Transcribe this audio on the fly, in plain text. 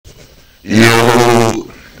Yo.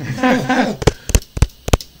 I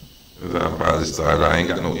probably started. I ain't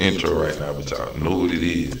got no intro right now, but y'all know what it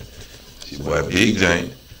is. It's your boy Big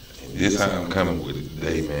Jank. And this how I'm coming with it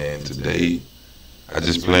today, man. Today, I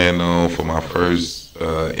just planned on for my first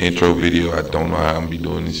intro video. I don't know how I'm gonna be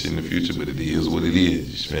doing this in the future, but it is what it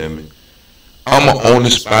is. You feel me? I'm an on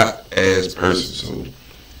the spot ass person, so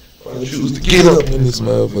if I choose to get up in this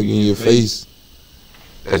motherfucker in your face,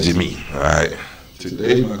 that's just me. All right.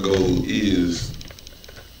 Today my goal is,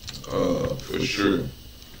 for sure.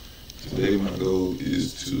 Today my goal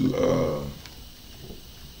is to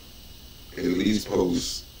at least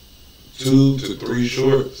post 2 to 3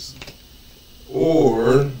 shorts,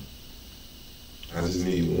 or I just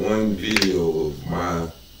need one video of my.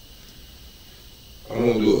 I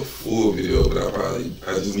won't do a full video, but I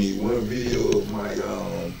just need one video of my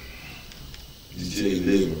GTA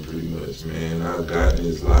living, pretty much, man. I got in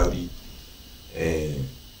this lobby, and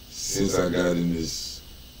since I've been in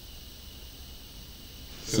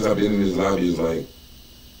this lobby, it's like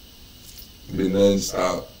been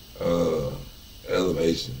non-stop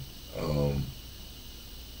elevation. I'm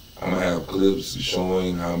gonna have clips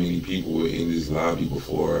showing how many people were in this lobby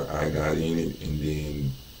before I got in it, and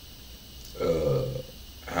then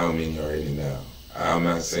how many are in it now. I'm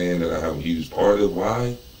not saying that I have a huge part of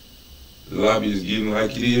why the lobby is getting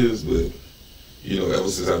like it is, but you know, ever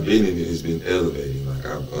since I've been in it, it's been elevating. Like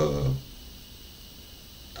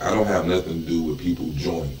I don't have nothing to do with people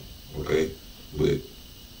joining, okay? But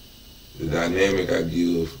the dynamic I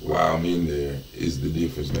give while I'm in there is the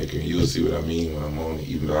difference maker. And you'll see what I mean when I'm on it,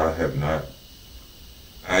 even though I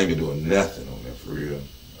ain't been doing nothing on that for real.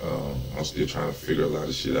 I'm still trying to figure a lot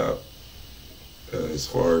of shit out as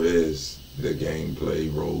far as the gameplay,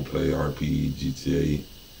 role play, RP, GTA,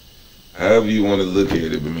 however you want to look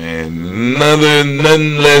at it, but man,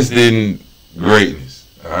 nothing less than greatness,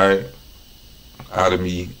 all right, out of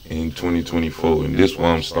me in 2024, and this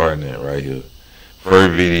one I'm starting at right here.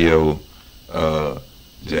 First video,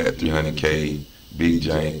 JACK3OOK, Big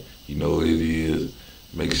Jank, you know what it is.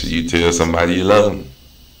 Make sure you tell somebody you love them.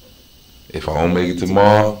 If I don't make it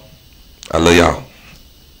tomorrow, I love y'all.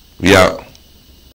 We out.